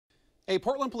A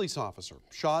Portland police officer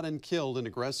shot and killed an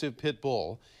aggressive pit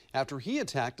bull after he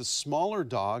attacked a smaller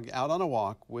dog out on a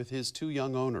walk with his two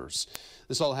young owners.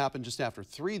 This all happened just after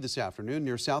 3 this afternoon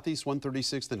near Southeast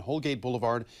 136th and Holgate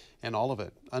Boulevard, and all of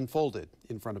it unfolded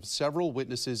in front of several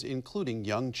witnesses, including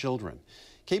young children.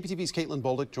 Kptv's Caitlin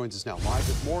Bolduc joins us now live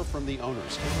with more from the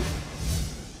owners.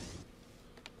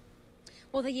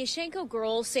 Well, the Yashchenko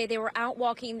girls say they were out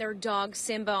walking their dog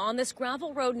Simba on this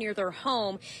gravel road near their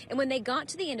home, and when they got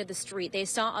to the end of the street, they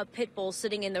saw a pit bull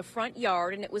sitting in the front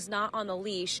yard, and it was not on the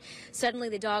leash. Suddenly,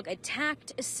 the dog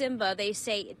attacked Simba. They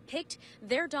say it picked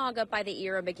their dog up by the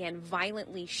ear and began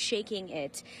violently shaking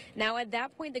it. Now, at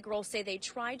that point, the girls say they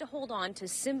tried to hold on to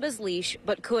Simba's leash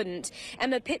but couldn't,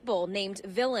 and the pit bull named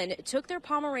Villain took their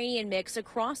Pomeranian mix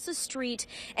across the street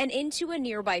and into a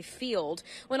nearby field.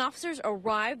 When officers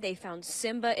arrived, they found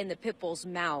Simba in the pit bull's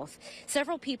mouth.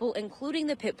 Several people, including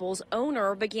the pit bull's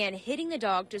owner, began hitting the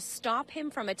dog to stop him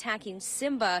from attacking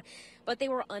Simba, but they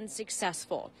were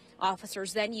unsuccessful.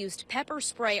 Officers then used pepper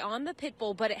spray on the pit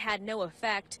bull, but it had no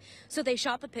effect, so they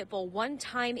shot the pit bull one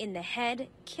time in the head,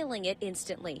 killing it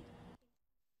instantly.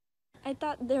 I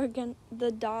thought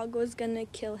the dog was gonna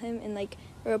kill him and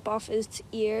rip off his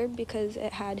ear because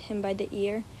it had him by the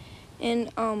ear.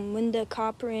 And when the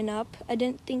cop ran up, I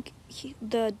didn't think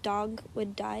the dog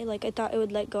would die. I thought it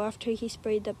would let go after he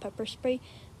sprayed the pepper spray,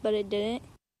 but it didn't.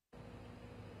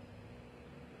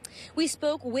 We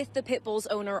spoke with the pit bull's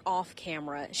owner off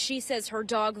camera. She says her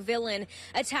dog Villain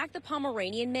attacked the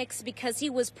Pomeranian mix because he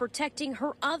was protecting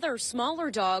her other smaller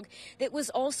dog that was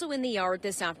also in the yard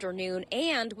this afternoon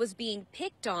and was being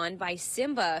picked on by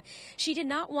Simba. She did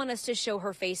not want us to show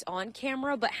her face on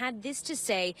camera, but had this to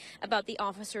say about the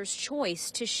officer's choice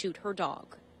to shoot her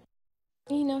dog.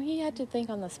 You know, he had to think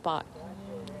on the spot.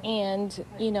 And,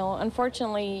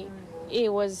 unfortunately,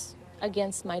 it was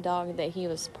against my dog that he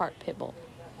was part pit bull.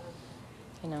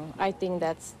 I think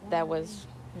that was,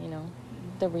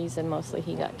 the reason mostly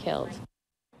he got killed.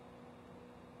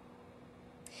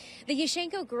 The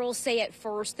Yashchenko girls say at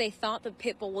first they thought the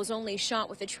pit bull was only shot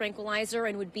with a tranquilizer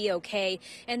and would be okay,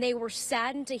 and they were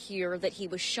saddened to hear that he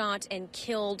was shot and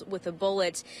killed with a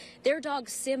bullet. Their dog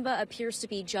Simba appears to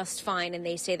be just fine, and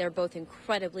they say they're both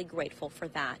incredibly grateful for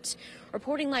that.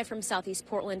 Reporting live from Southeast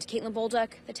Portland, Caitlin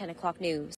Bolduc, the 10 o'clock news.